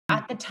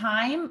At the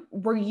time,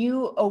 were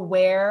you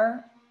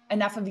aware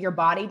enough of your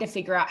body to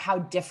figure out how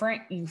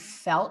different you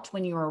felt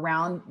when you were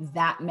around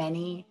that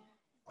many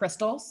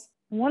crystals?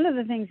 One of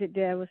the things it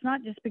did was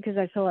not just because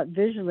I saw it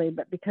visually,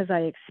 but because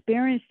I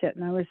experienced it,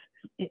 and I was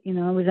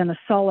in a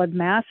solid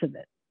mass of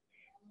it,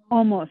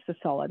 almost a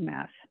solid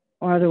mass,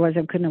 or otherwise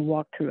I couldn't have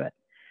walked through it.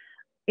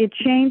 It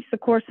changed the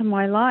course of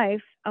my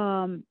life.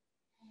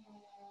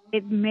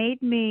 It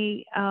made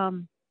me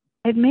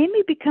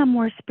become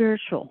more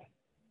spiritual.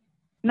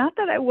 Not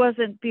that I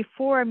wasn't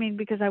before,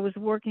 because I was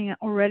working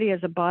already as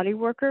a body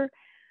worker,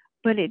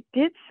 but it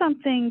did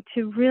something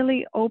to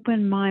really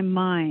open my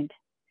mind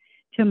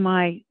to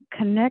my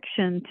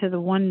connection to the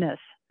oneness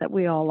that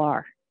we all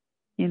are,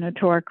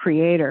 to our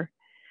creator.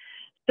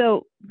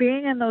 So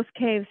being in those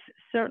caves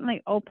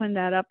certainly opened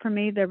that up for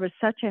me. There was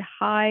such a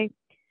high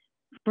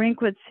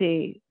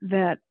frequency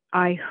that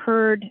I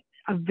heard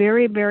a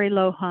very, very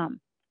low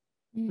hum,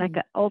 like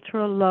an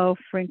ultra low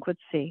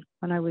frequency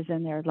when I was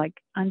in there, like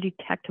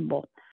undetectable.